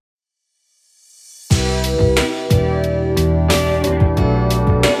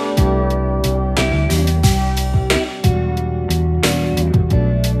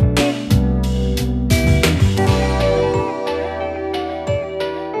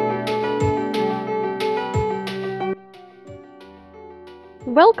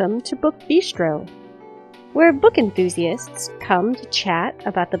Welcome to Book Bistro, where book enthusiasts come to chat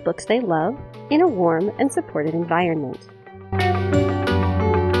about the books they love in a warm and supportive environment.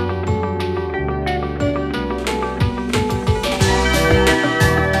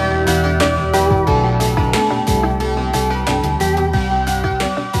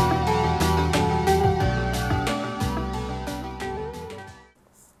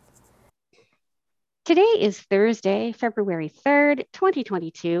 Today is Thursday, February 3rd,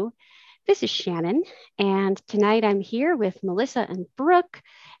 2022. This is Shannon, and tonight I'm here with Melissa and Brooke,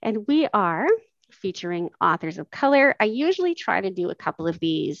 and we are featuring authors of color. I usually try to do a couple of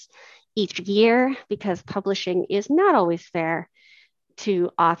these each year because publishing is not always fair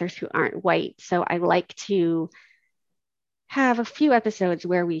to authors who aren't white. So I like to have a few episodes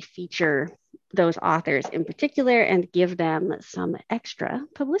where we feature those authors in particular and give them some extra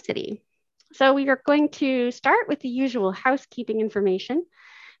publicity. So we are going to start with the usual housekeeping information.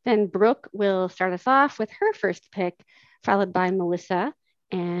 Then Brooke will start us off with her first pick, followed by Melissa,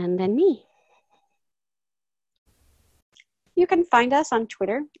 and then me. You can find us on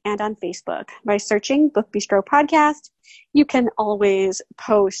Twitter and on Facebook by searching Book Bistro Podcast. You can always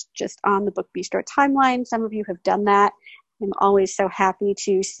post just on the Book Bistro timeline. Some of you have done that. I'm always so happy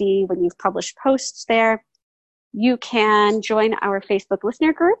to see when you've published posts there. You can join our Facebook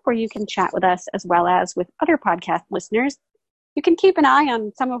listener group where you can chat with us as well as with other podcast listeners. You can keep an eye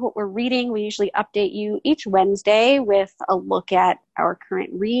on some of what we're reading. We usually update you each Wednesday with a look at our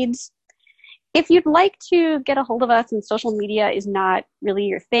current reads. If you'd like to get a hold of us and social media is not really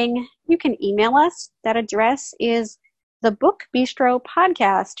your thing, you can email us. That address is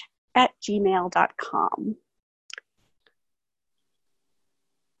thebookbistropodcast@gmail.com.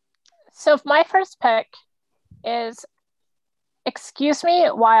 So my first pick is Excuse Me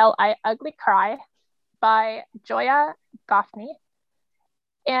While I Ugly Cry by Joya Goffney.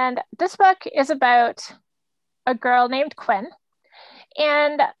 And this book is about a girl named Quinn.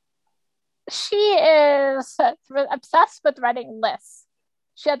 And she is obsessed with writing lists.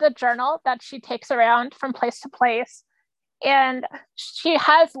 She has a journal that she takes around from place to place. And she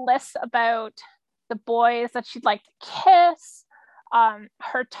has lists about the boys that she'd like to kiss,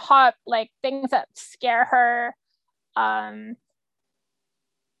 her top things that scare her,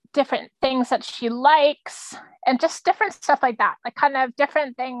 different things that she likes, and just different stuff like that, kind of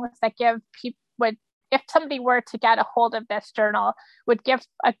different things that give people if somebody were to get a hold of this journal, would give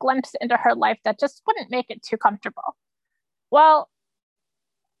a glimpse into her life that just wouldn't make it too comfortable. Well,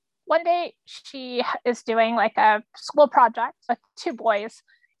 one day she is doing a school project with two boys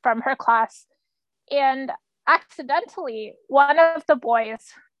from her class, and accidentally, one of the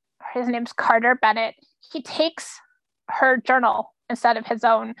boys, his name's Carter Bennett, he takes her journal instead of his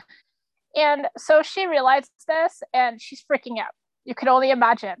own. And so she realizes this and she's freaking out. You can only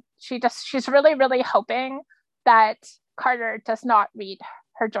imagine. She's really, really hoping that Carter does not read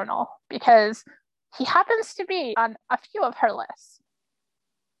her journal because he happens to be on a few of her lists.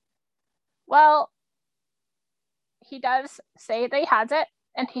 Well, he does say that he has it,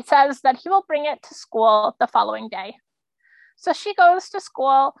 and he says that he will bring it to school the following day. So she goes to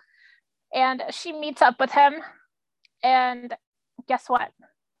school and she meets up with him, and guess what?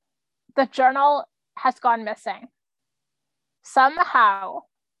 The journal has gone missing. Somehow,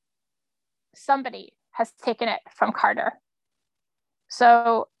 somebody has taken it from Carter.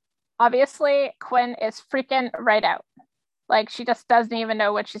 So obviously, Quinn is freaking right out. She just doesn't even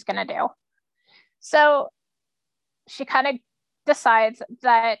know what she's going to do. So she kind of decides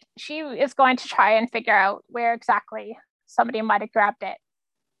that she is going to try and figure out where exactly somebody might have grabbed it.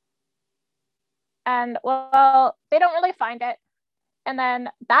 And well, they don't really find it. And then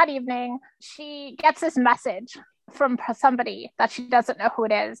that evening, she gets this message from somebody that she doesn't know who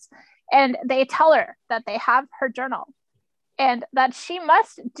it is. And they tell her that they have her journal and that she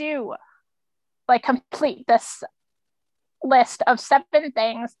must complete this list of 7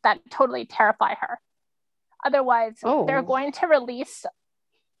 things that totally terrify her. Otherwise, they're going to release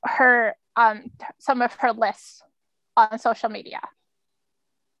her some of her lists on social media.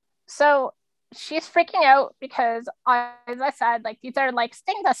 So she's freaking out because, as I said, these are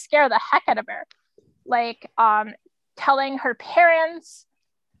things that scare the heck out of her. Telling her parents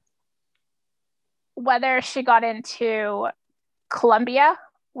whether she got into Columbia,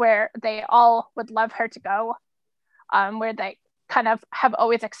 where they all would love her to go, where they kind of have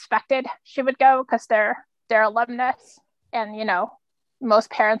always expected she would go because they're alumnus, and most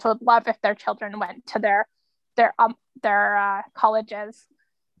parents would love if their children went to their colleges.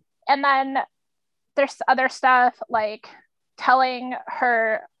 And then there's other stuff telling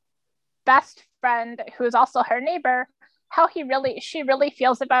her best friend, who is also her neighbor, how she really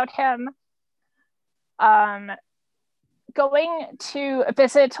feels about him going to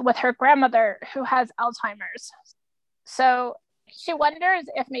visit with her grandmother who has Alzheimer's. So she wonders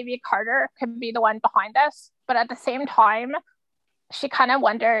if maybe Carter could be the one behind this, but at the same time, she kind of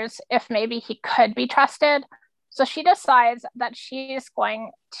wonders if maybe he could be trusted. So she decides that she's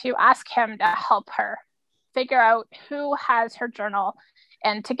going to ask him to help her figure out who has her journal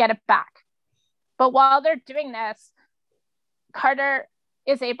and to get it back. But while they're doing this, Carter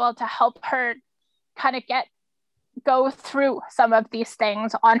is able to help her kind of go through some of these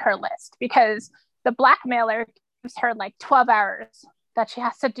things on her list, because the blackmailer gives her like 12 hours that she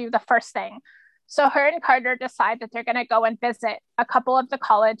has to do the first thing. So her and Carter decide that they're going to go and visit a couple of the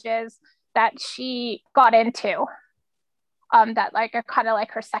colleges that she got into, that like are kind of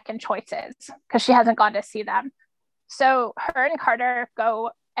like her second choices because she hasn't gone to see them. So her and Carter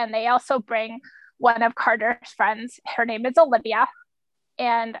go, and they also bring one of Carter's friends. Her name is Olivia.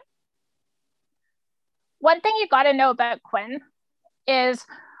 And one thing you got to know about Quinn is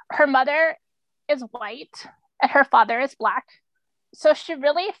her mother is white and her father is Black. So she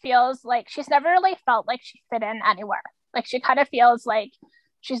really feels like she's never really felt like she fit in anywhere. Like she kind of feels like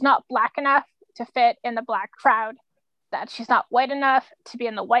she's not Black enough to fit in the Black crowd, that she's not white enough to be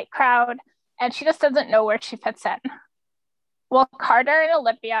in the white crowd, and she just doesn't know where she fits in. Well, Carter and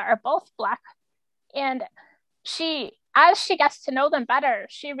Olivia are both Black, and as she gets to know them better,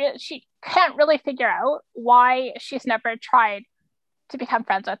 she can't really figure out why she's never tried to become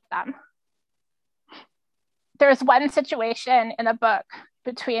friends with them. There's one situation in the book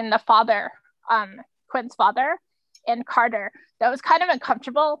between the father, Quinn's father, and Carter that was kind of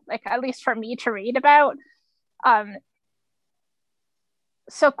uncomfortable, like at least for me to read about.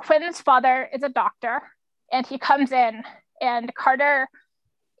 So Quinn's father is a doctor, and he comes in, and Carter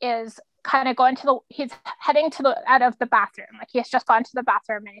is kind of he's heading out of the bathroom. Like he has just gone to the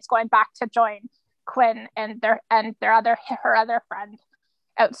bathroom and he's going back to join Quinn and her other friend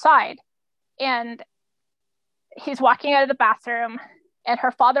outside. And he's walking out of the bathroom, and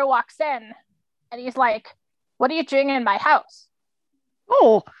her father walks in, and he's like, "What are you doing in my house?"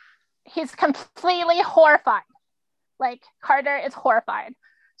 Oh, he's completely horrified. Like Carter is horrified.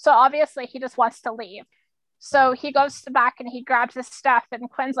 So obviously he just wants to leave. So he goes back and he grabs his stuff, and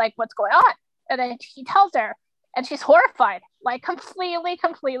Quinn's like, "What's going on?" And then he tells her, and she's horrified, like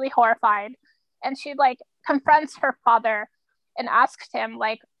completely horrified. And she like confronts her father and asks him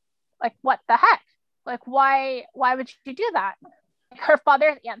like, what the heck? Like, why would you do that? Her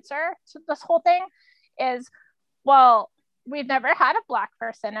father's answer to this whole thing is, well, we've never had a Black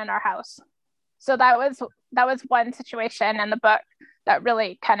person in our house. So that was one situation in the book that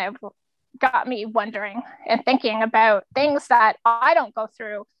really kind of got me wondering and thinking about things that I don't go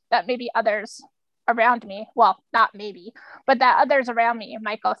through that maybe others around me, well, not maybe, but that others around me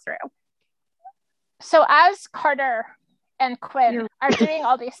might go through. So as Carter and Quinn are doing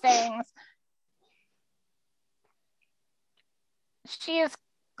all these things, she is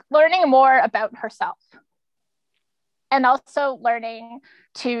learning more about herself and also learning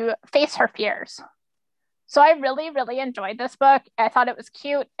to face her fears. So I really enjoyed this book. I thought it was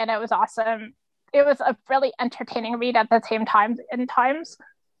cute and it was awesome. It was a really entertaining read at the same time in times.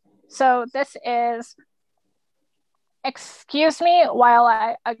 So this is Excuse Me While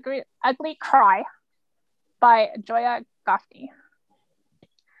I Ugly Cry by Joya Goffney.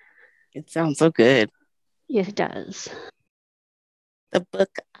 It sounds so good. Yes, it does. The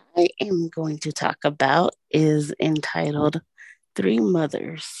book I am going to talk about is entitled Three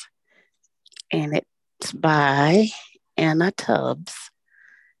Mothers, and it's by Anna Tubbs,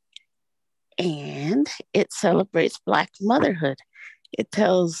 and it celebrates Black motherhood. It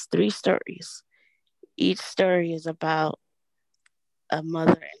tells 3 stories. Each story is about a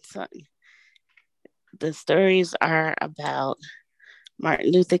mother and son. The stories are about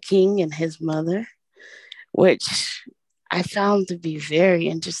Martin Luther King and his mother, which I found to be very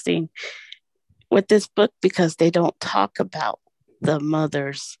interesting with this book because they don't talk about the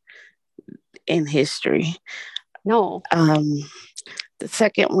mothers in history. No. The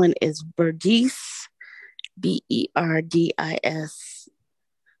second one is Berdis, Berdis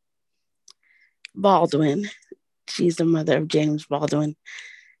Baldwin. She's the mother of James Baldwin.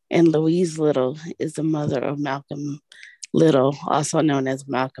 And Louise Little is the mother of Malcolm Little, also known as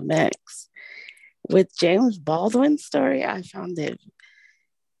Malcolm X. With James Baldwin's story, I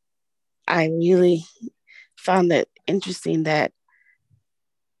really found it interesting that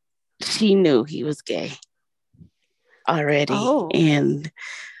she knew he was gay already. Oh. And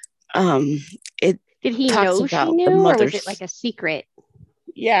it did he talks know about she knew, or was it like a secret?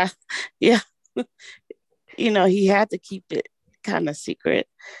 Yeah. he had to keep it kind of secret,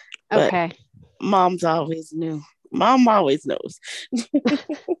 but Okay. moms always knew. Mom always knows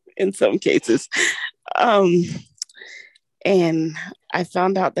in some cases. Um, and I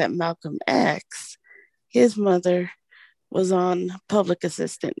found out that Malcolm X, his mother was on public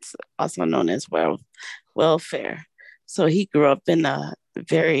assistance, also known as welfare. So he grew up in a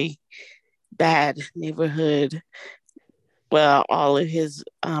very bad neighborhood. Well, all of his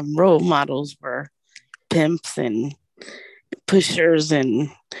role models were pimps and pushers and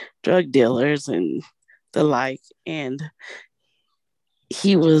drug dealers and the like. And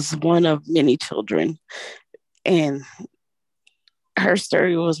he was one of many children. And her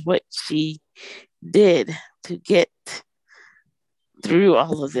story was what she did to get through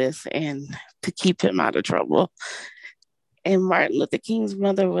all of this and to keep him out of trouble. And Martin Luther King's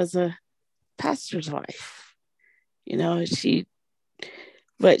mother was a pastor's wife.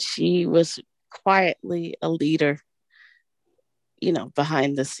 But she was quietly a leader,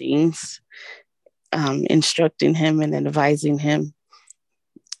 behind the scenes, instructing him and advising him.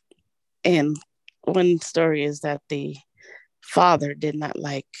 And one story is that the father did not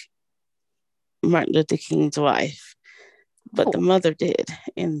like Martin Luther King's wife, but the mother did.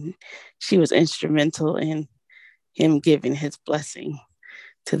 And she was instrumental in him giving his blessing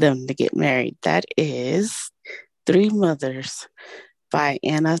to them to get married. That is Three Mothers by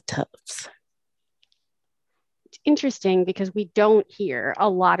Anna Tubbs. It's interesting because we don't hear a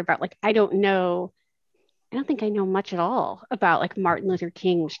lot about, like, I don't think I know much at all about like Martin Luther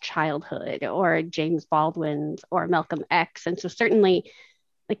King's childhood or James Baldwin's or Malcolm X. And so certainly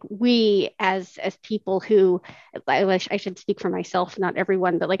like we as people who I should speak for myself, not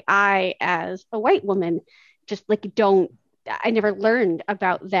everyone, but like I as a white woman just like I never learned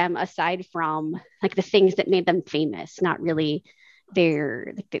about them aside from like the things that made them famous, not really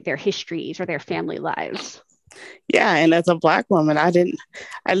their histories or their family lives. Yeah, and as a Black woman,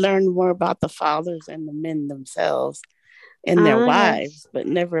 I learned more about the fathers and the men themselves and their wives, yes, but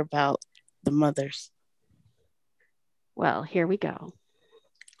never about the mothers. Well, here we go.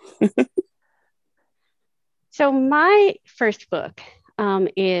 So my first book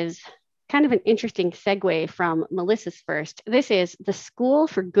is kind of an interesting segue from Melissa's first. This is The School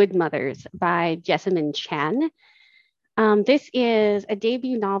for Good Mothers by Jessamine Chan. This is a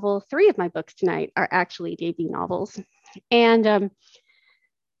debut novel. 3 of my books tonight are actually debut novels. And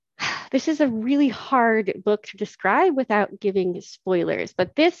this is a really hard book to describe without giving spoilers,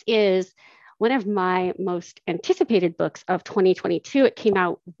 but this is one of my most anticipated books of 2022. It came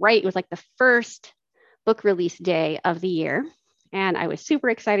out it was like the first book release day of the year, and I was super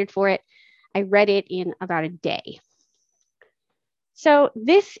excited for it. I read it in about a day. So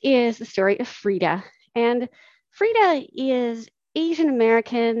this is the story of Frida, and Frida is Asian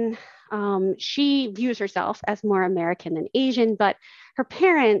American. She views herself as more American than Asian, but her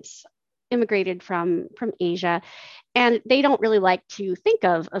parents immigrated from Asia, and they don't really like to think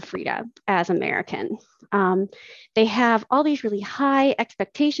of Frida as American. They have all these really high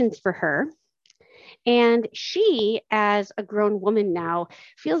expectations for her, and she, as a grown woman now,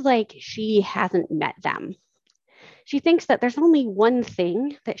 feels like she hasn't met them. She thinks that there's only one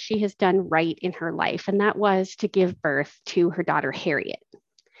thing that she has done right in her life, and that was to give birth to her daughter, Harriet.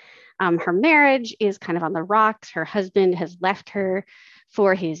 Her marriage is kind of on the rocks. Her husband has left her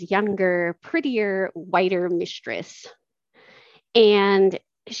for his younger, prettier, whiter mistress. And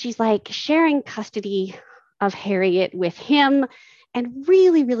she's like sharing custody of Harriet with him and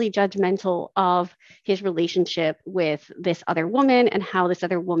really, really judgmental of his relationship with this other woman and how this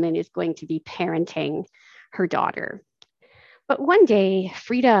other woman is going to be parenting her daughter. But one day,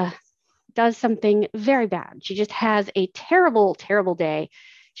 Frida does something very bad. She just has a terrible, terrible day.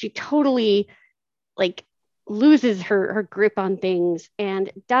 She totally loses her grip on things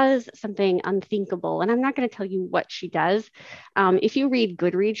and does something unthinkable. And I'm not going to tell you what she does. If you read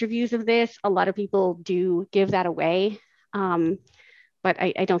Goodreads reviews of this, a lot of people do give that away. But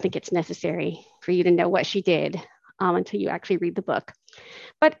I don't think it's necessary for you to know what she did until you actually read the book.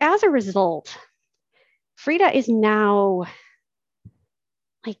 But as a result, Frida is now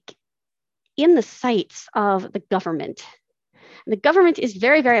in the sights of the government. And the government is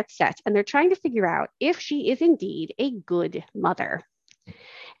very, very upset, and they're trying to figure out if she is indeed a good mother.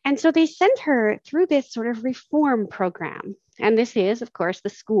 And so they send her through this sort of reform program. And this is, of course, the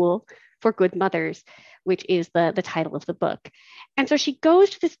School for Good Mothers, which is the title of the book. And so she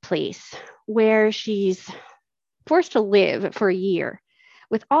goes to this place where she's forced to live for a year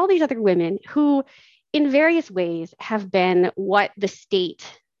with all these other women who, in various ways, have been what the state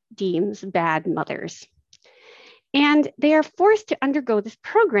deems bad mothers. And they are forced to undergo this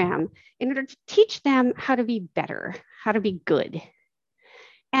program in order to teach them how to be better, how to be good.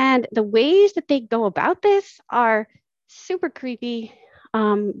 And the ways that they go about this are super creepy,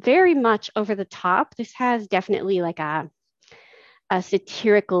 very much over the top. This has definitely like a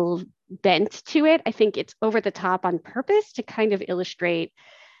satirical bent to it. I think it's over the top on purpose to kind of illustrate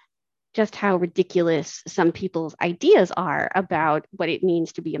just how ridiculous some people's ideas are about what it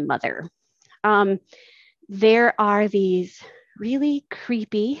means to be a mother. There are these really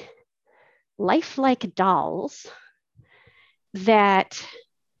creepy, lifelike dolls that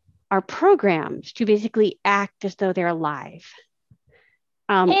are programmed to basically act as though they're alive.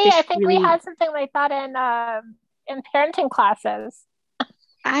 Hey, I think we had something like that in parenting classes.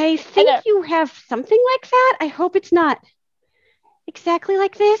 I think you have something like that. I hope it's not exactly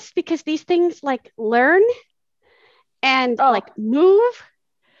like this, because these things like learn and like move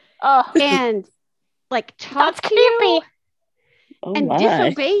and like talk to you and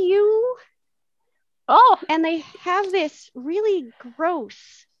disobey you. And they have this really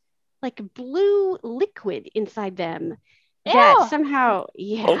gross like blue liquid inside them that somehow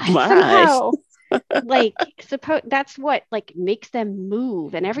like that's what like makes them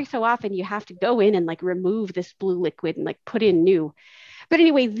move. And every so often you have to go in and like remove this blue liquid and like put in new. But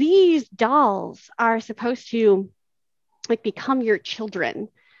anyway, these dolls are supposed to like become your children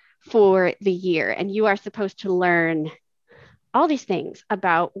for the year, and you are supposed to learn all these things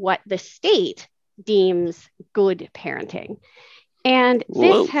about what the state deems good parenting. And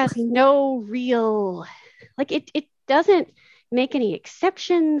this has no real, like it doesn't make any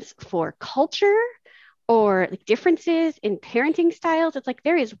exceptions for culture or like differences in parenting styles. It's like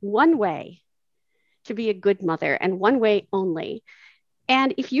there is one way to be a good mother and one way only.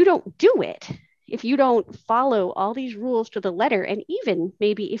 And if you don't do it, if you don't follow all these rules to the letter, and even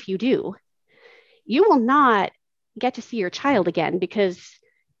maybe if you do, you will not get to see your child again, because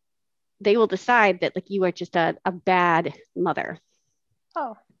they will decide that like you are just a bad mother.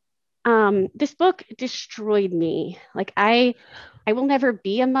 This book destroyed me. Like I will never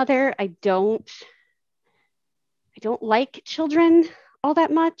be a mother. I don't like children all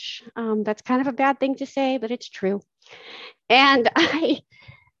that much. That's kind of a bad thing to say, but it's true. And I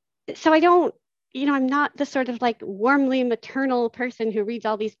don't, I'm not the sort of like warmly maternal person who reads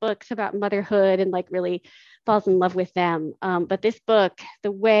all these books about motherhood and like really falls in love with them. But this book,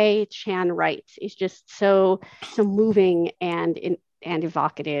 the way Chan writes is just so moving and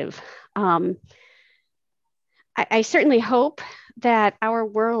evocative. I certainly hope that our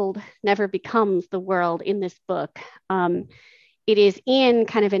world never becomes the world in this book. It is in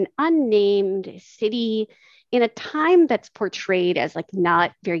kind of an unnamed city in a time that's portrayed as like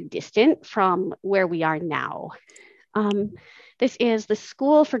not very distant from where we are now. This is The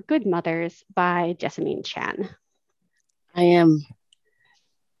School for Good Mothers by Jessamine Chan. I am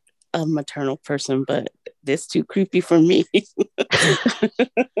a maternal person, but this too creepy for me.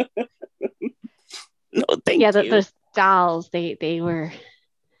 No, thank you. Those dolls, they're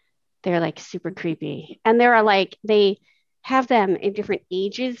like super creepy. And there are like, they have them in different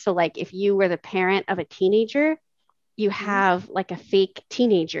ages. So like if you were the parent of a teenager, you have like a fake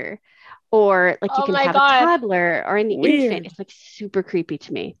teenager, or like you can have a toddler or an infant. It's like super creepy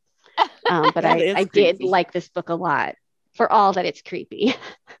to me. But I did like this book a lot for all that it's creepy.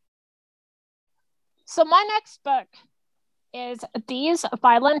 So my next book is These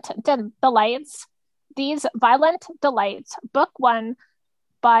Violent Delights, book 1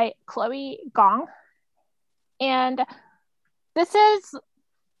 by Chloe Gong. And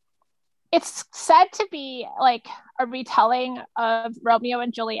it's said to be like a retelling of Romeo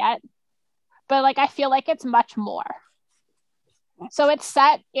and Juliet, but like I feel like it's much more. So it's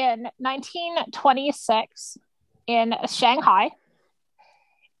set in 1926 in Shanghai,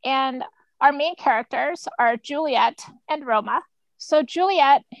 and our main characters are Juliet and Roma. So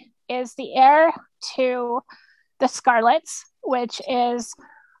Juliet is the heir to the Scarlets, which is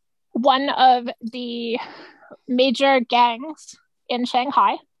one of the major gangs in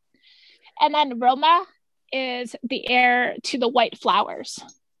Shanghai. And then Roma is the heir to the White Flowers.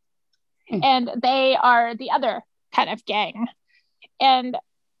 And they are the other kind of gang. And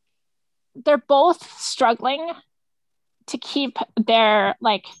they're both struggling to keep their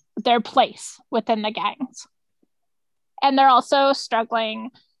place within the gangs. And they're also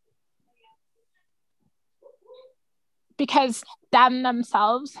struggling because them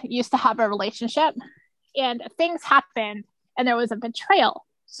themselves used to have a relationship and things happened and there was a betrayal.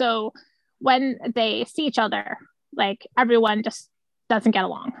 So when they see each other, like everyone just doesn't get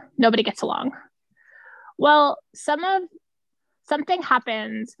along. Nobody gets along. Well, something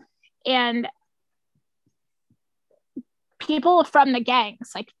happens and people from the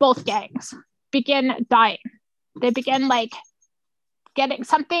gangs, like both gangs, begin dying. They begin like getting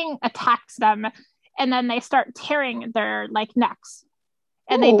something attacks them, and then they start tearing their like necks,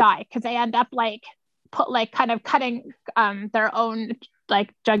 and they die because they end up like kind of cutting their own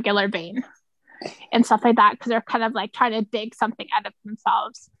like jugular vein and stuff like that, because they're kind of like trying to dig something out of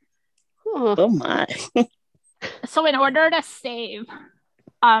themselves. Oh my. So in order to save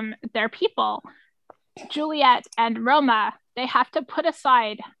their people, Juliet and Roma, they have to put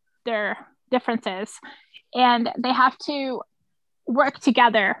aside their differences, and they have to work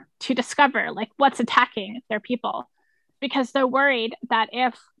together to discover like what's attacking their people, because they're worried that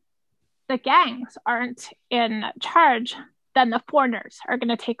if the gangs aren't in charge, then the foreigners are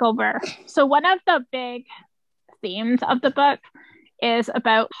going to take over. So one of the big themes of the book is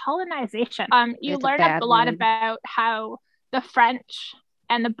about colonization. You learn a lot about how the French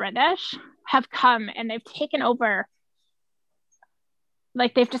and the British have come and they've taken over,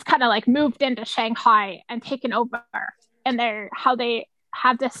 like they've just kind of like moved into Shanghai and taken over, and how they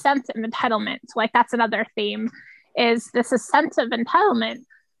have this sense of entitlement. So, like that's another theme, is this a sense of entitlement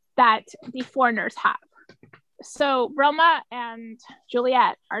that the foreigners have. So Roma and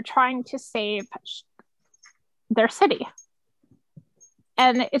Juliet are trying to save their city.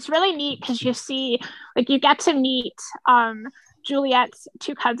 And it's really neat because you see, like you get to meet Juliet's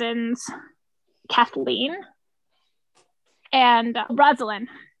two cousins, Kathleen and Rosalind.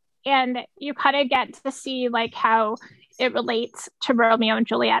 And you kind of get to see like how it relates to Romeo and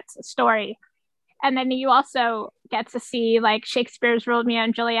Juliet's story. And then you also get to see like Shakespeare's Romeo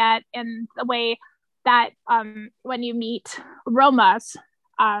and Juliet in the way that when you meet Roma's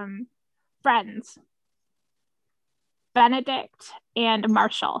friends, Benedict and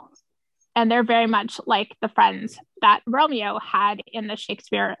Marshall, and they're very much like the friends that Romeo had in the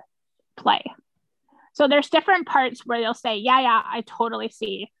Shakespeare play. So there's different parts where you'll say, yeah, I totally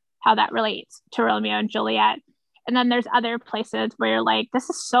see how that relates to Romeo and Juliet. And then there's other places where you're like, this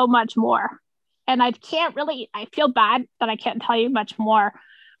is so much more. And I feel bad that I can't tell you much more,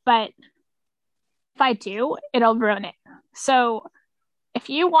 but if I do, it'll ruin it. So if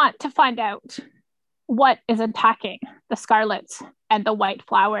you want to find out what is attacking the Scarlets and the White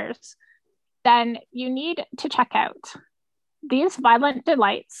Flowers, then you need to check out These Violent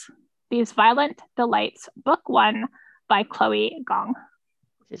Delights, Book 1 by Chloe Gong.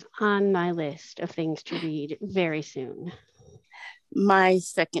 This is on my list of things to read very soon. My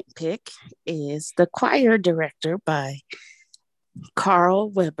second pick is The Choir Director by Carl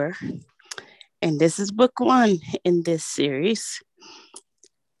Weber. And this is book 1 in this series.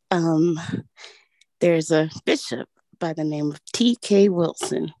 There's a bishop by the name of T.K.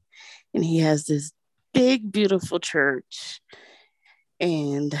 Wilson, and he has this big, beautiful church,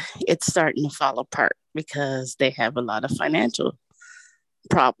 and it's starting to fall apart because they have a lot of financial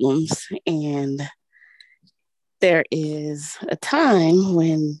problems. And there is a time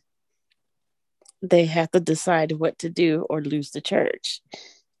when they have to decide what to do or lose the church.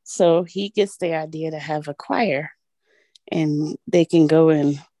 So he gets the idea to have a choir, and they can go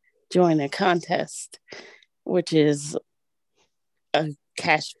and join a contest, which is a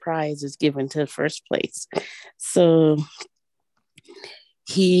cash prize is given to first place. So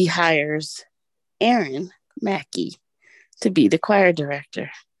he hires Aaron Mackey to be the choir director,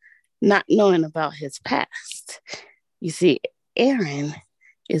 not knowing about his past. You see, Aaron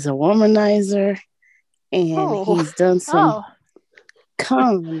is a womanizer, and he's done some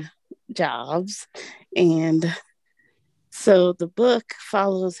con jobs. And so the book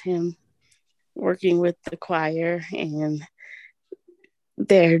follows him working with the choir, and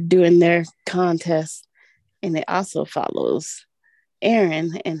they're doing their contest. And it also follows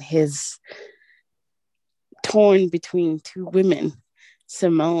Aaron and his torn between two women,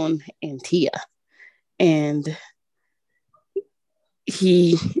 Simone and Tia. And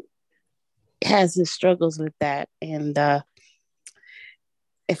he has his struggles with that. And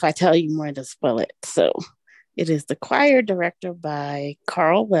if I tell you more, to spoil it. So it is The Choir Director by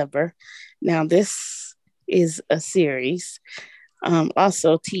Carl Weber. Now, this is a series.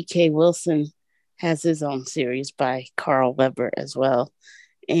 Also, T.K. Wilson has his own series by Carl Weber as well.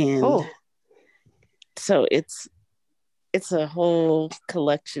 And so it's a whole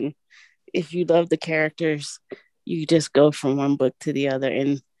collection. If you love the characters, you just go from one book to the other.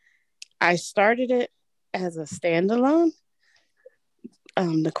 And I started it as a standalone,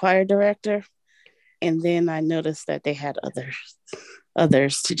 The Choir Director, and then I noticed that they had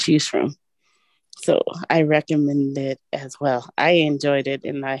others to choose from. So I recommend it as well. I enjoyed it,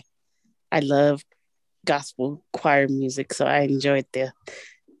 and I love gospel choir music, so I enjoyed the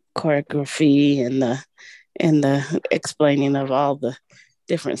choreography and the and the explaining of all the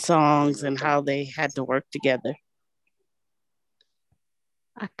different songs and how they had to work together.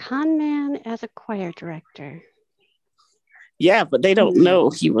 A con man as a choir director. Yeah, but they don't know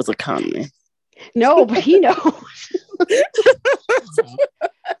he was a con man. No, but he knows.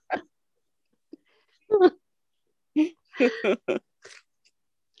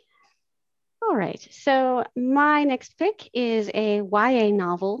 All right. So my next pick is a YA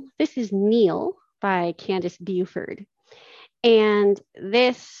novel. This is Neil by Candace Buford. And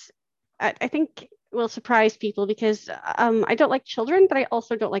this, I think, will surprise people because I don't like children, but I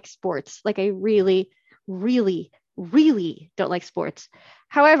also don't like sports. Like, I really, really, really don't like sports.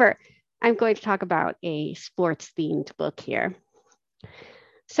 However, I'm going to talk about a sports themed book here.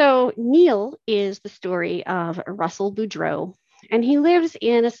 So, Neil is the story of Russell Boudreau, and he lives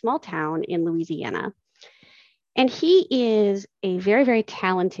in a small town in Louisiana. And he is a very, very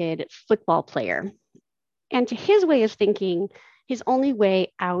talented football player. And to his way of thinking, his only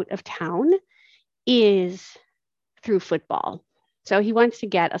way out of town is through football. So he wants to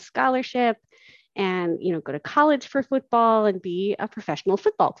get a scholarship and, go to college for football and be a professional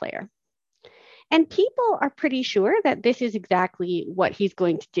football player. And people are pretty sure that this is exactly what he's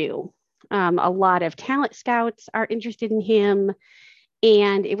going to do. A lot of talent scouts are interested in him,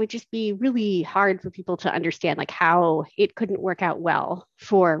 and it would just be really hard for people to understand like how it couldn't work out well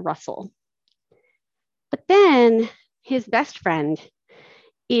for Russell. But then his best friend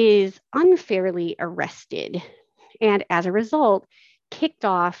is unfairly arrested, and as a result, kicked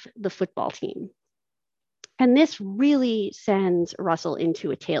off the football team. And this really sends Russell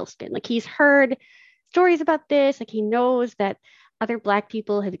into a tailspin. Like, he's heard stories about this, like he knows that other Black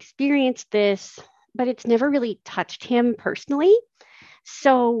people have experienced this, but it's never really touched him personally.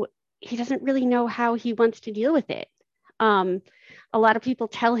 So he doesn't really know how he wants to deal with it. A lot of people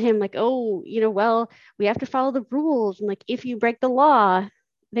tell him like, oh, well, we have to follow the rules. And like, if you break the law,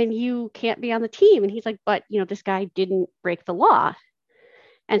 then you can't be on the team. And he's like, but, this guy didn't break the law.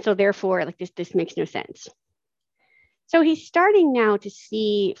 And so therefore, like, this makes no sense. So he's starting now to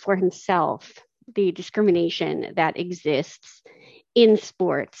see for himself the discrimination that exists in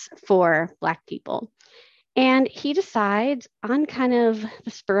sports for Black people. And he decides on kind of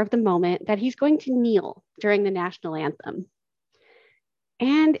the spur of the moment that he's going to kneel during the national anthem.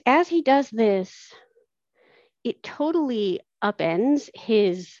 And as he does this, it totally upends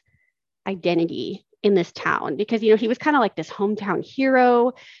his identity in this town because, he was kind of like this hometown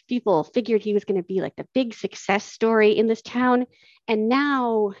hero. People figured he was going to be like the big success story in this town. And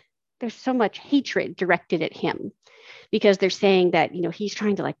now there's so much hatred directed at him because they're saying that, he's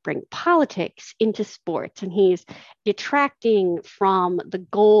trying to like bring politics into sports and he's detracting from the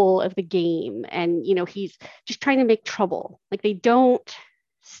goal of the game. And, he's just trying to make trouble. Like, they don't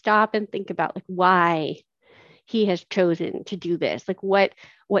stop and think about like why he has chosen to do this, like what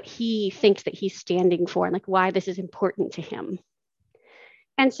he thinks that he's standing for and like why this is important to him.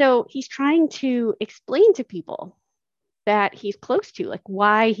 And so he's trying to explain to people that he's close to, like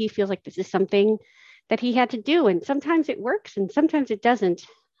why he feels like this is something that he had to do. And sometimes it works and sometimes it doesn't.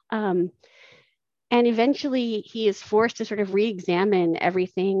 And eventually he is forced to sort of re-examine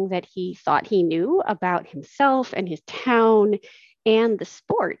everything that he thought he knew about himself and his town and the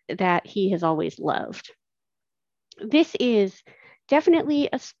sport that he has always loved. This is definitely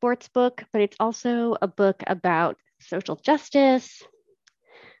a sports book, but it's also a book about social justice,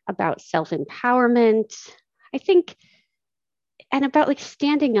 about self-empowerment, I think, and about like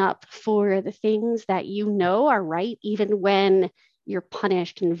standing up for the things that are right, even when you're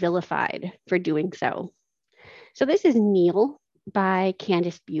punished and vilified for doing so. So this is Neil by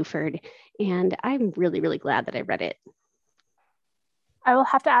Candace Buford, and I'm really, really glad that I read it. I will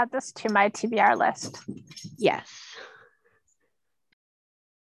have to add this to my TBR list. Yes.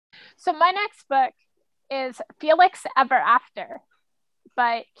 So my next book is Felix Ever After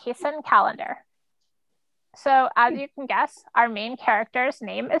by Kacen Callender. So as you can guess, our main character's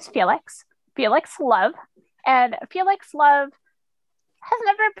name is Felix Love. And Felix Love has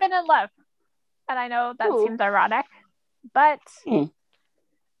never been in love. And I know that seems ironic, but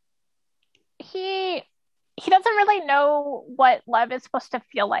he doesn't really know what love is supposed to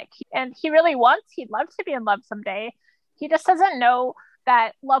feel like. And he'd love to be in love someday. He just doesn't know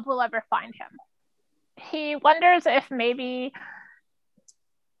that love will ever find him. He wonders if maybe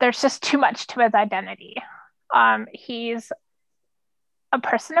there's just too much to his identity. He's a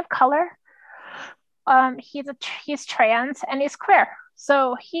person of color. He's trans and he's queer.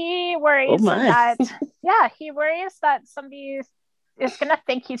 So he worries he worries that somebody is going to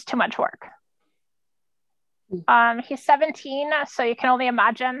think he's too much work. He's 17, so you can only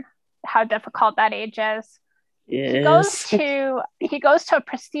imagine how difficult that age is. Yes. He goes to a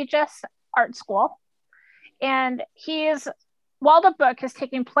prestigious art school, and while the book is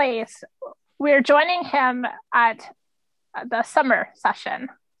taking place, we're joining him at the summer session.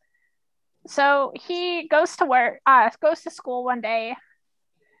 So he goes to school one day,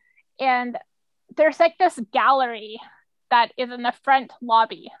 and there's like this gallery that is in the front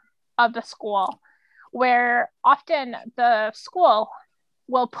lobby of the school, where often the school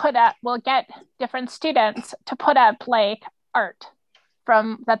will get different students to put up like art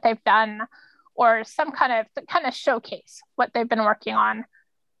from that they've done, or some kind of showcase what they've been working on.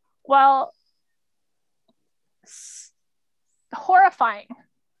 Well, horrifying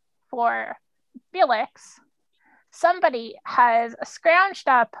for Felix, somebody has scrounged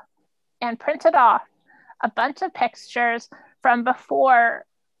up and printed off a bunch of pictures from before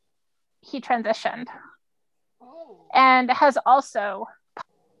he transitioned, and has also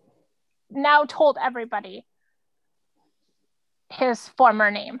now told everybody his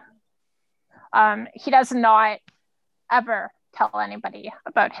former name. He does not ever tell anybody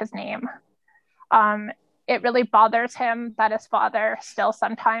about his name. It really bothers him that his father still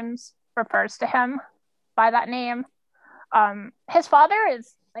sometimes refers to him by that name. His father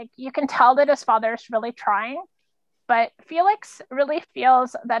is like, you can tell that his father is really trying, but Felix really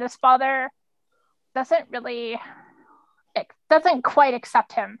feels that his father doesn't quite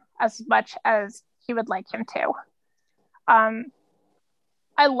accept him as much as he would like him to.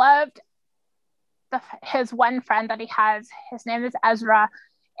 I loved his one friend that he has. His name is Ezra,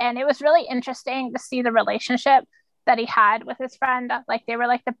 and it was really interesting to see the relationship that he had with his friend. Like, they were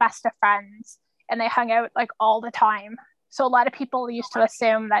like the best of friends, and they hung out like all the time. So a lot of people used to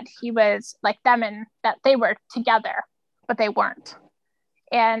assume that he was like them and that they were together, but they weren't.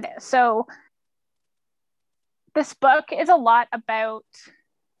 And so this book is a lot about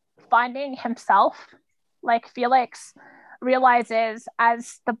finding himself. Like, Felix realizes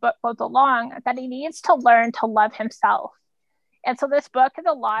as the book goes along that he needs to learn to love himself. And so this book is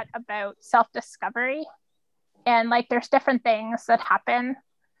a lot about self-discovery, and like there's different things that happen.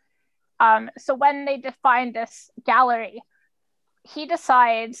 So when they define this gallery, he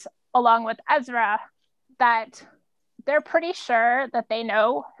decides, along with Ezra, that they're pretty sure that they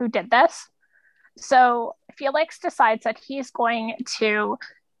know who did this. So Felix decides that he's going to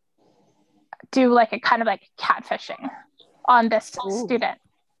do like a kind of like catfishing on this student.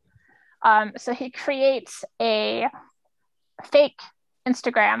 So he creates a fake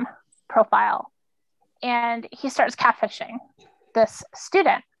Instagram profile, and he starts catfishing this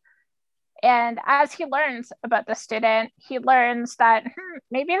student. And as he learns about the student, he learns that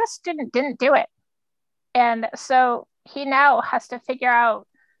maybe the student didn't do it. And so he now has to figure out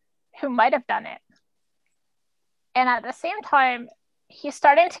who might have done it. And at the same time, he's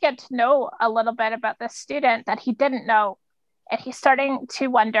starting to get to know a little bit about the student that he didn't know. And he's starting to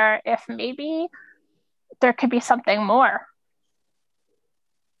wonder if maybe there could be something more.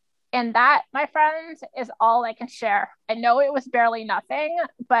 And that, my friends, is all I can share. I know it was barely nothing,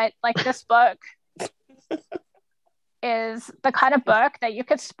 but like, this book is the kind of book that you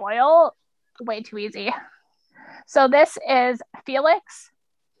could spoil way too easy. So this is Felix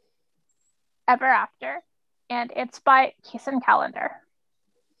Ever After, and it's by Kacen Callender.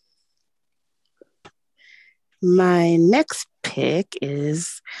 My next pick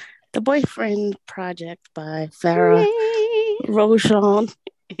is The Boyfriend Project by Farah Rojan,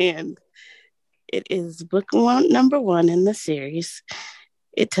 and it is number 1 in the series.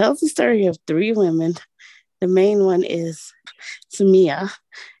 It tells the story of 3 women. The main one is Samia,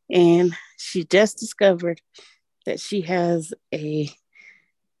 and she just discovered that she has a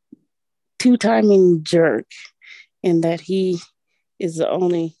 2-timing jerk, and that he is the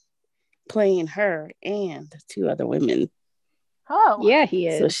only playing her and 2 other women. Oh, yeah, he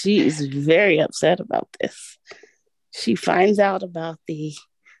is. So she is very upset about this. She finds out about the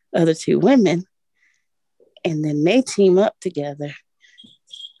other 2 women, and then they team up together,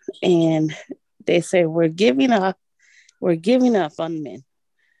 and they say, we're giving up on men.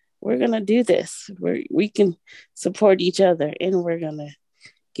 We're gonna do this. We can support each other, and we're gonna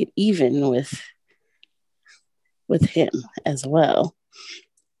get even with him as well.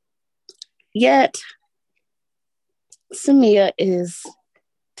 Yet Samia is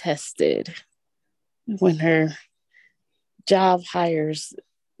tested when her job hires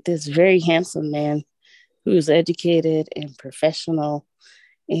this very handsome man who's educated and professional,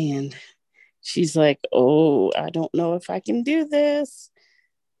 and she's like, oh, I don't know if I can do this.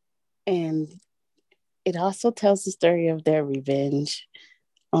 And it also tells the story of their revenge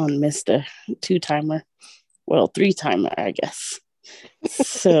on Mr. 2-timer. Well, 3-timer, I guess.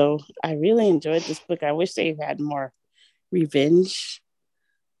 So I really enjoyed this book. I wish they had more revenge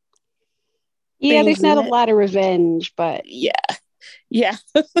Yeah, there's things in not a it. lot of revenge, but Yeah.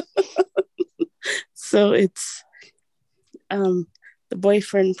 So it's um The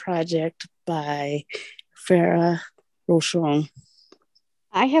Boyfriend Project by Farah Rochon.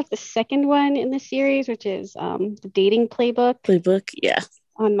 I have the second one in the series, which is the Dating Playbook. Playbook, yeah.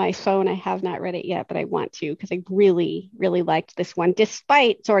 On my phone. I have not read it yet, but I want to because I really, really liked this one,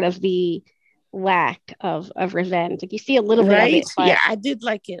 despite sort of the lack of revenge. Like you see a little bit of Right? it, Yeah, but I did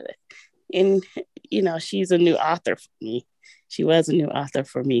like it. And, she's a new author for me. She was a new author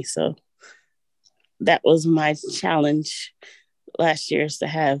for me. So that was my challenge last year, is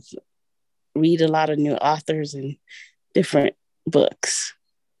to read a lot of new authors and different books.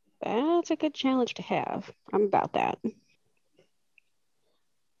 that's a good challenge to have. I'm about that.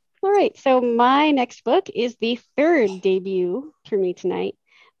 All right, so my next book is the third debut for me tonight.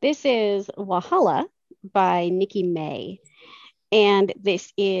 This is Wahala by Nikki May. And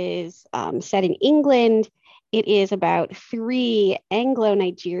this is set in England. It is about three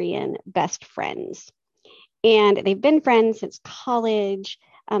Anglo-Nigerian best friends. And they've been friends since college.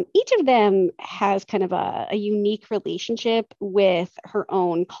 Each of them has kind of a unique relationship with her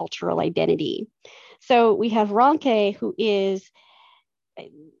own cultural identity. So we have Ronke, who is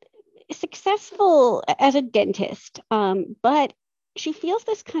successful as a dentist, but she feels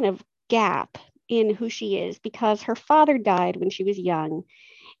this kind of gap in who she is because her father died when she was young.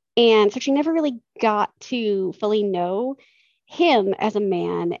 And so she never really got to fully know him as a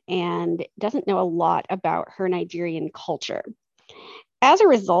man and doesn't know a lot about her Nigerian culture. As a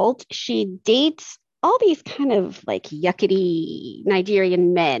result, she dates all these kind of like yuckety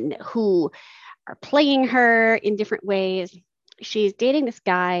Nigerian men who are playing her in different ways. She's dating this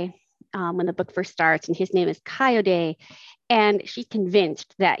guy when the book first starts, and his name is Kayode, and she's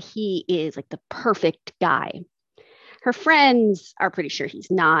convinced that he is like the perfect guy. Her friends are pretty sure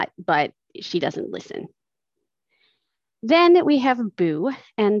he's not, but she doesn't listen. Then we have Boo,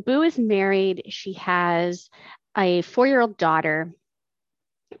 and Boo is married. She has a 4-year-old daughter,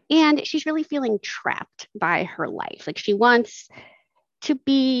 and she's really feeling trapped by her life. Like she wants to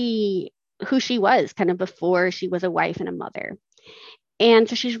be who she was kind of before she was a wife and a mother. And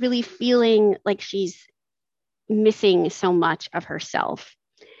so she's really feeling like she's missing so much of herself.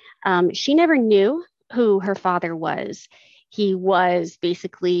 She never knew who her father was. He was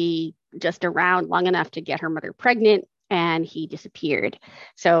basically just around long enough to get her mother pregnant, and he disappeared.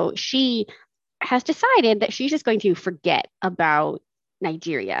 So she has decided that she's just going to forget about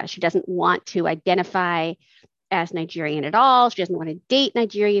Nigeria. She doesn't want to identify as Nigerian at all. She doesn't want to date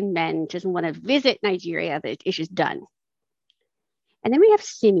Nigerian men. She doesn't want to visit Nigeria. It's just done. And then we have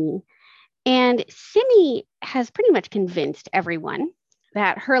Simi. And Simi has pretty much convinced everyone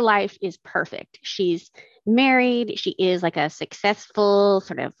that her life is perfect. She's married. She is like a successful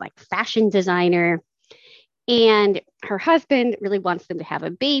sort of like fashion designer. And her husband really wants them to have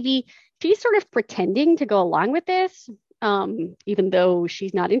a baby. She's sort of pretending to go along with this, even though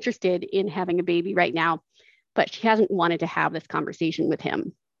she's not interested in having a baby right now. But she hasn't wanted to have this conversation with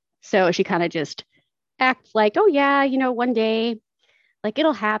him. So she kind of just acts like, oh, yeah, one day, like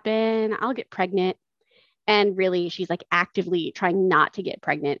it'll happen. I'll get pregnant. And really, she's like actively trying not to get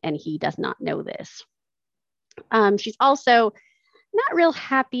pregnant. And he does not know this. She's also not real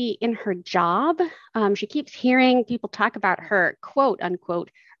happy in her job. She keeps hearing people talk about her quote unquote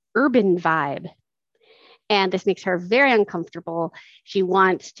urban vibe. And this makes her very uncomfortable. She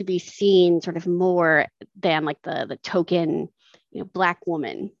wants to be seen sort of more than like the token, Black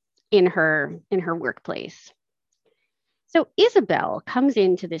woman in her workplace. So Isabel comes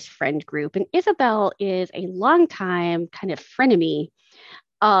into this friend group, and Isabel is a longtime kind of frenemy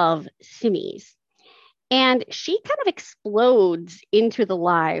of Simi's. And she kind of explodes into the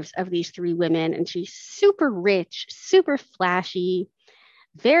lives of these three women, and she's super rich, super flashy,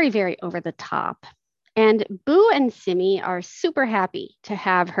 very, very over the top. And Boo and Simi are super happy to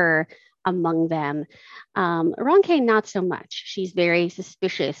have her among them. Ronke, not so much. She's very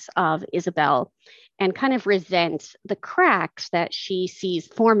suspicious of Isabel and kind of resents the cracks that she sees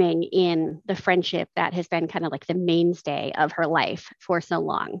forming in the friendship that has been kind of like the mainstay of her life for so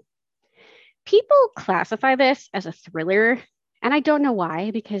long. People classify this as a thriller, and I don't know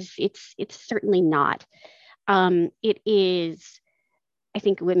why, because it's certainly not. It is, I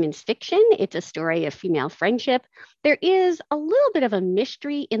think, women's fiction. It's a story of female friendship. There is a little bit of a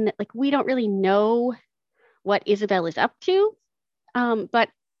mystery in that, like, we don't really know what Isabel is up to, but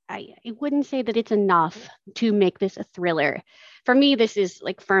I wouldn't say that it's enough to make this a thriller. For me, this is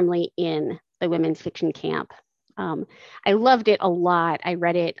like firmly in the women's fiction camp. I loved it a lot. I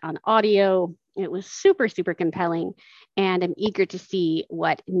read it on audio. It was super, super compelling. And I'm eager to see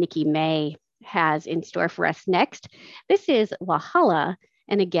what Nikki May has in store for us next. This is Walhalla.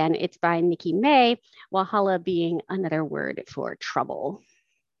 And again, it's by Nikki May, Walhalla being another word for trouble.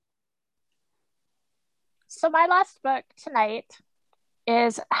 So my last book tonight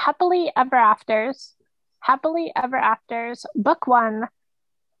is Happily Ever Afters. Happily Ever Afters, Book 1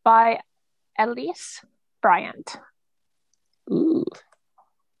 by Elise Bryant. Ooh.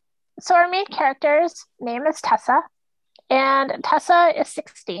 So our main character's name is Tessa, and Tessa is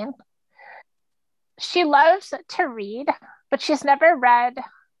 16. She loves to read, but she's never read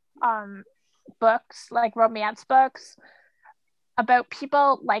books, like romance books, about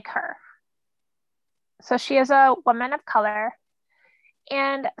people like her. So she is a woman of color.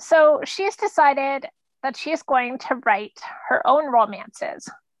 And so she's decided that she's going to write her own romances.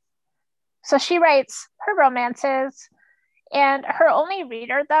 So she writes her romances, and her only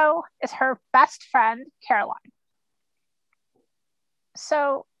reader, though, is her best friend, Caroline.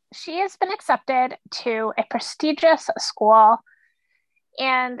 So she has been accepted to a prestigious school,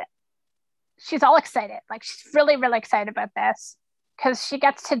 and she's all excited. Like, she's really, really excited about this because she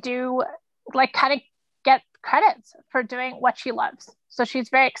gets to do, like, kind of get credits for doing what she loves. So she's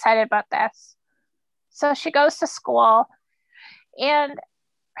very excited about this. So she goes to school, and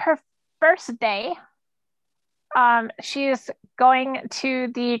her first day, she's going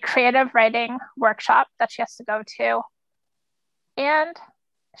to the creative writing workshop that she has to go to. And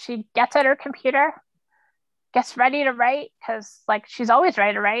she gets at her computer, gets ready to write, because like she's always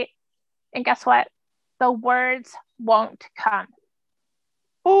ready to write. And guess what? The words won't come.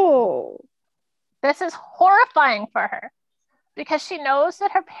 Oh. This is horrifying for her because she knows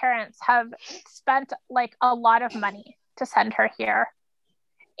that her parents have spent like a lot of money to send her here.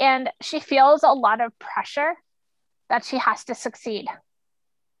 And she feels a lot of pressure that she has to succeed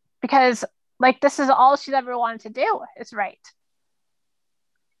because like this is all she's ever wanted to do is write.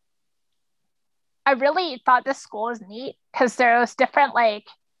 I really thought this school was neat because there was different like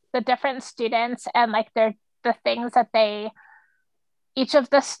the different students and like the things that each of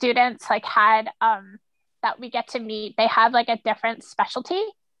the students like had that we get to meet, they have like a different specialty.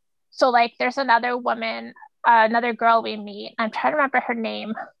 So like there's another woman, another girl we meet. I'm trying to remember her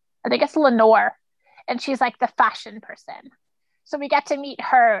name. I think it's Lenore, and she's like the fashion person. So we get to meet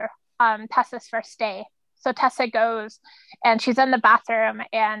her Tessa's first day. So Tessa goes and she's in the bathroom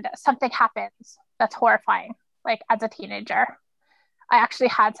and something happens that's horrifying, like as a teenager. I actually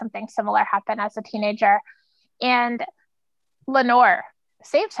had something similar happen as a teenager. And Lenore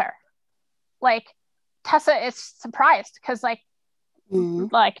saves her. Like Tessa is surprised because like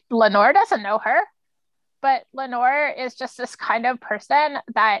Lenore doesn't know her, but Lenore is just this kind of person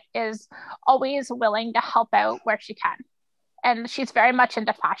that is always willing to help out where she can. And she's very much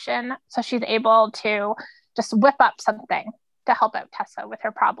into fashion, so she's able to just whip up something to help out Tessa with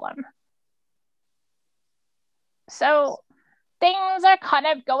her problem. So things are kind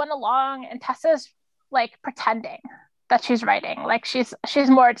of going along, and Tessa's like pretending that she's writing. Like she's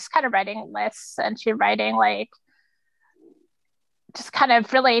more just kind of writing lists, and she's writing like just kind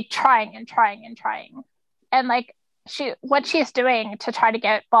of really trying. And like what she's doing to try to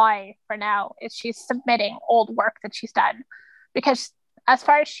get by for now is she's submitting old work that she's done, because as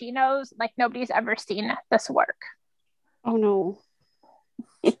far as she knows, like nobody's ever seen this work. Oh no.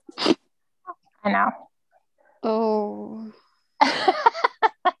 I know. Oh.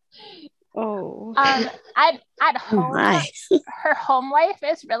 Oh. At home, her home life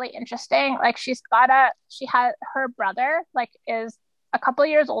is really interesting. Like she had her brother, like is a couple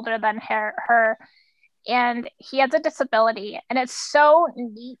years older than her, and he has a disability, and it's so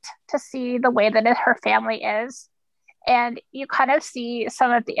neat to see the way that her family is, and you kind of see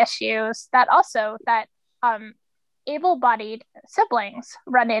some of the issues that able-bodied siblings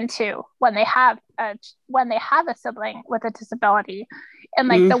run into when they have a sibling with a disability, and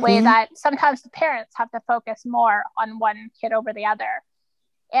like the way that sometimes the parents have to focus more on one kid over the other.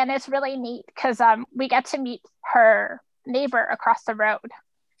 And it's really neat because we get to meet her neighbor across the road,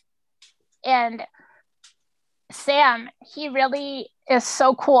 and Sam, he really is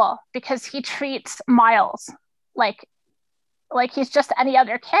so cool because he treats Miles like he's just any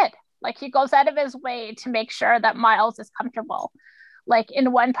other kid. Like he goes out of his way to make sure that Miles is comfortable. Like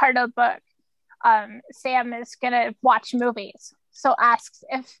in one part of the book, Sam is gonna watch movies, so asks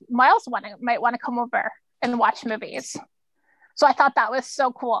if Miles might want to come over and watch movies. So I thought that was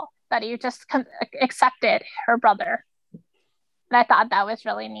so cool that he just accepted her brother, and I thought that was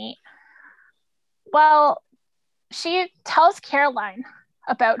really neat. Well, she tells Caroline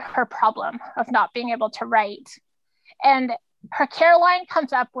about her problem of not being able to write, And her Caroline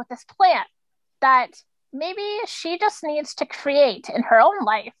comes up with this plan that maybe she just needs to create in her own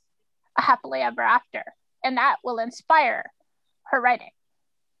life a happily ever after, and that will inspire her writing.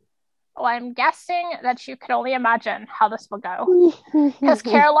 Well, I'm guessing that you can only imagine how this will go, because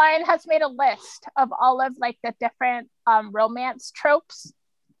Caroline has made a list of all of like the different romance tropes.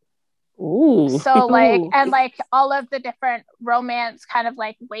 Ooh. So like, and like all of the different romance kind of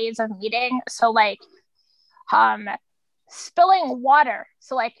like ways of meeting. So like spilling water.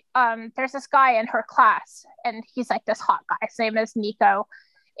 So like there's this guy in her class, and he's like this hot guy. His name is Nico,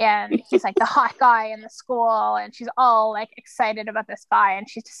 and he's like the hot guy in the school, and she's all like excited about this guy, and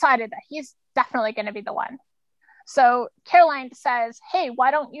she's decided that he's definitely going to be the one. So Caroline says, hey, why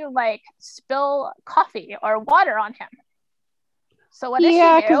don't you like spill coffee or water on him? So what does she do?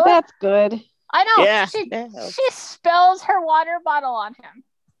 Yeah, because that's good. I know. Yeah, she spills her water bottle on him.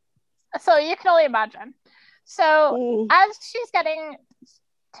 So you can only imagine. So as she's getting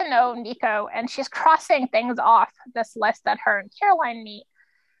to know Nico and she's crossing things off this list that her and Caroline meet,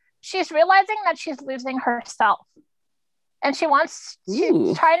 she's realizing that she's losing herself. And she's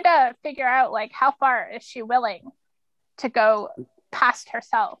trying to figure out like how far is she willing to go past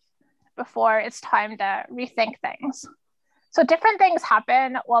herself before it's time to rethink things. So different things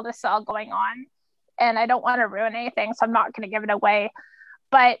happen while this is all going on, and I don't want to ruin anything, so I'm not going to give it away.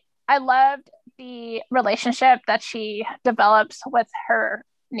 But I loved the relationship that she develops with her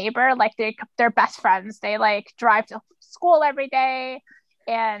neighbor. Like they're best friends. They like drive to school every day,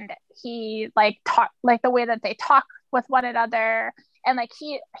 and he like talk like the way that they talk with one another, and like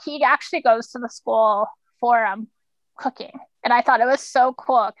he actually goes to the school for cooking. And I thought it was so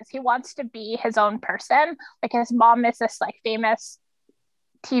cool because he wants to be his own person. Like his mom is this like famous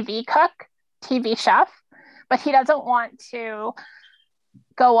TV cook, TV chef, but he doesn't want to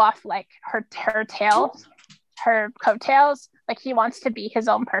go off like her coattails. Like he wants to be his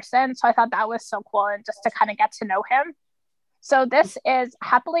own person. So I thought that was so cool, and just to kind of get to know him. So this is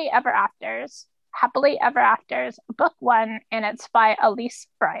Happily Ever Afters, book 1, and it's by Elise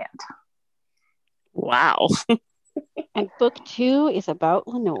Bryant. Wow. And book 2 is about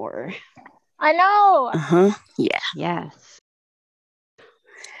Lenore. I know. Yeah. Yes.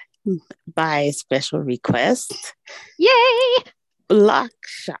 By special request. Yay!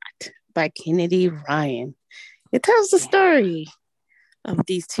 Blockshot by Kennedy Ryan. It tells the story of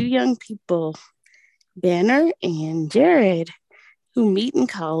these two young people, Banner and Jared, who meet in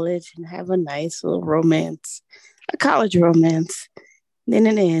college and have a nice little romance, a college romance. Then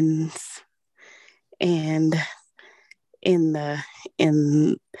it ends. And in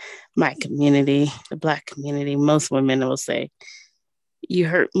my community, the Black community, most women will say, you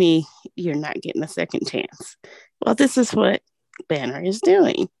hurt me, you're not getting a second chance. Well, this is what Banner is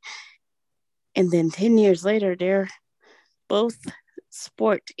doing. And then 10 years later, they're both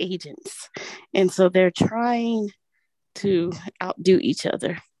sport agents. And so they're trying to outdo each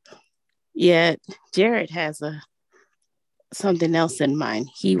other. Yet Jared has something else in mind.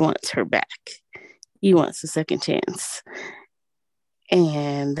 He wants her back. He wants a second chance.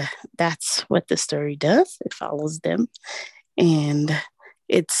 And that's what the story does. It follows them. And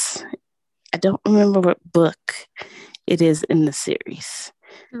I don't remember what book it is in the series.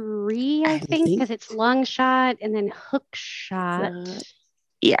 3, I think, because it's Long Shot and then Hook Shot.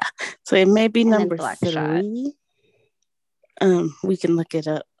 Yeah. So it may be and number 3. We can look it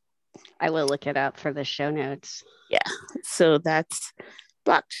up. I will look it up for the show notes. Yeah. So that's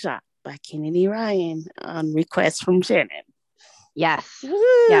Blockshot by Kennedy Ryan on request from Shannon. Yes. Woo!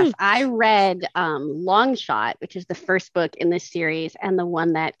 Yes. I read Long Shot, which is the first book in this series, and the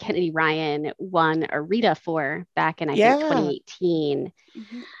one that Kennedy Ryan won a Rita for back in, I think, 2018.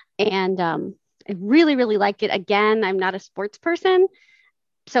 Mm-hmm. And I really, really liked it. Again, I'm not a sports person,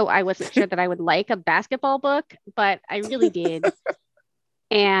 so I wasn't sure that I would like a basketball book, but I really did.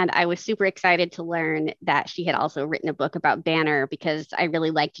 And I was super excited to learn that she had also written a book about Banner, because I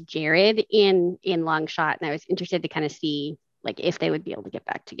really liked Jared in Long Shot, and I was interested to kind of see like if they would be able to get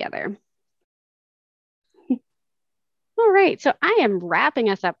back together. All right, so I am wrapping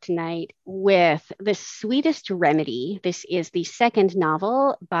us up tonight with The Sweetest Remedy. This is the second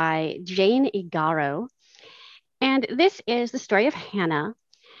novel by Jane Igaro, and this is the story of Hannah.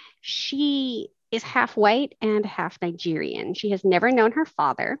 She is half white and half Nigerian. She has never known her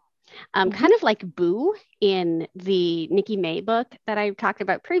father. Kind of like Boo in the Nikki May book that I talked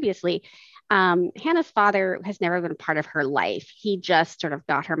about previously. Hannah's father has never been a part of her life. He just sort of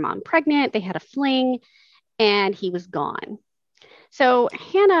got her mom pregnant. They had a fling, and he was gone. So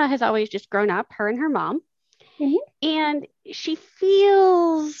Hannah has always just grown up, her and her mom. And she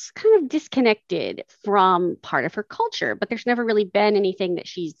feels kind of disconnected from part of her culture, but there's never really been anything that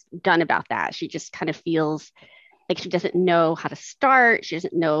she's done about that. She just kind of feels like she doesn't know how to start. She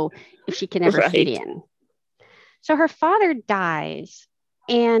doesn't know if she can ever fit in. So her father dies,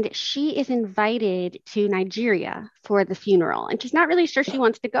 and she is invited to Nigeria for the funeral. And she's not really sure she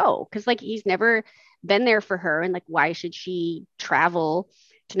wants to go because, like, he's never been there for her. And, like, why should she travel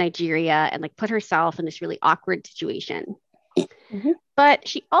to Nigeria and, like, put herself in this really awkward situation? But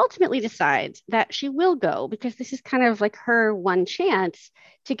she ultimately decides that she will go because this is kind of like her one chance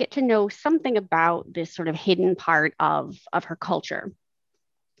to get to know something about this sort of hidden part of her culture.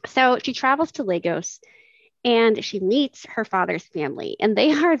 So she travels to Lagos and she meets her father's family, and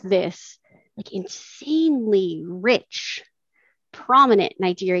they are this like insanely rich, prominent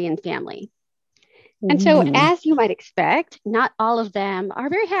Nigerian family. And so, as you might expect, not all of them are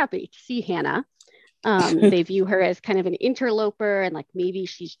very happy to see Hannah. They view her as kind of an interloper, and like maybe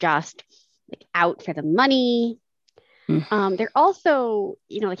she's just like out for the money. They're also,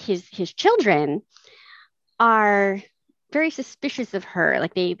 like his children are very suspicious of her.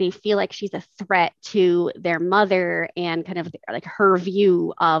 Like they feel like she's a threat to their mother and kind of like her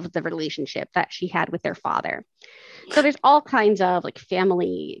view of the relationship that she had with their father. So there's all kinds of like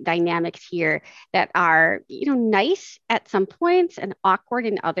family dynamics here that are, nice at some points and awkward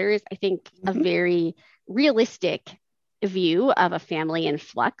in others. I think a very realistic view of a family in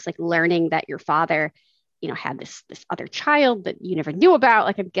flux, like learning that your father, had this other child that you never knew about.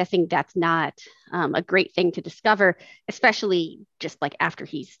 Like, I'm guessing that's not a great thing to discover, especially just like after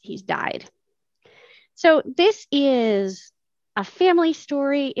he's died. So this is a family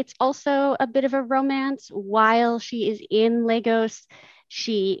story. It's also a bit of a romance. While she is in Lagos,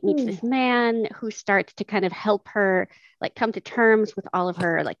 she meets this man who starts to kind of help her like come to terms with all of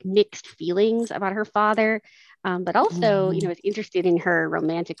her like mixed feelings about her father, but also, is interested in her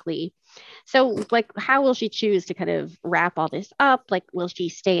romantically. So like, how will she choose to kind of wrap all this up? Like, will she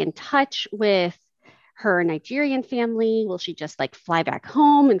stay in touch with her Nigerian family? Will she just like fly back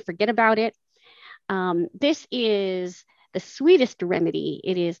home and forget about it? This is The Sweetest Remedy.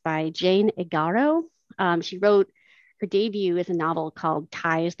 It is by Jane Igaro. She wrote her debut as a novel called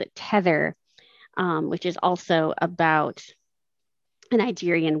Ties That Tether, which is also about a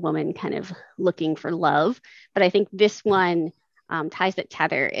Nigerian woman kind of looking for love. But I think this one, Ties That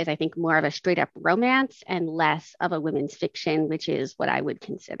Tether, is I think more of a straight up romance and less of a women's fiction, which is what I would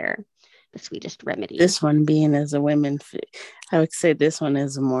consider The Sweetest Remedy. This one being as a women, I would say this one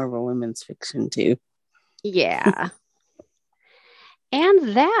is more of a women's fiction too. Yeah.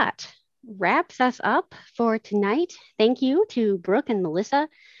 And that wraps us up for tonight. Thank you to Brooke and Melissa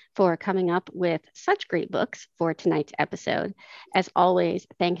for coming up with such great books for tonight's episode. As always,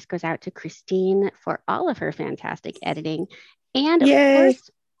 thanks goes out to Christine for all of her fantastic editing. And of course,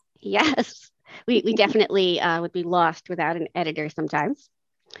 yes, we definitely would be lost without an editor sometimes.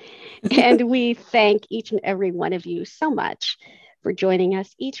 And we thank each and every one of you so much for joining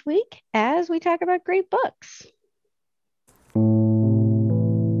us each week as we talk about great books.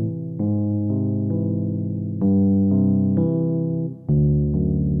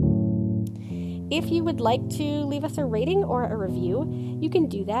 If you would like to leave us a rating or a review, you can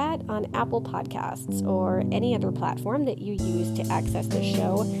do that on Apple Podcasts or any other platform that you use to access the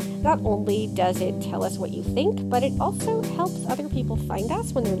show. Not only does it tell us what you think, but it also helps other people find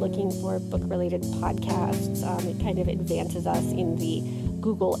us when they're looking for book-related podcasts. It kind of advances us in the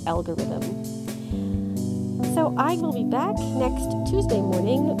Google algorithm. So I will be back next Tuesday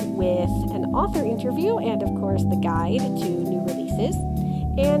morning with an author interview and, of course, the guide to new releases.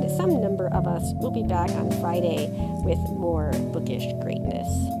 And some number of us will be back on Friday with more bookish greatness.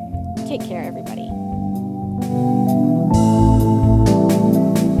 Take care, everybody.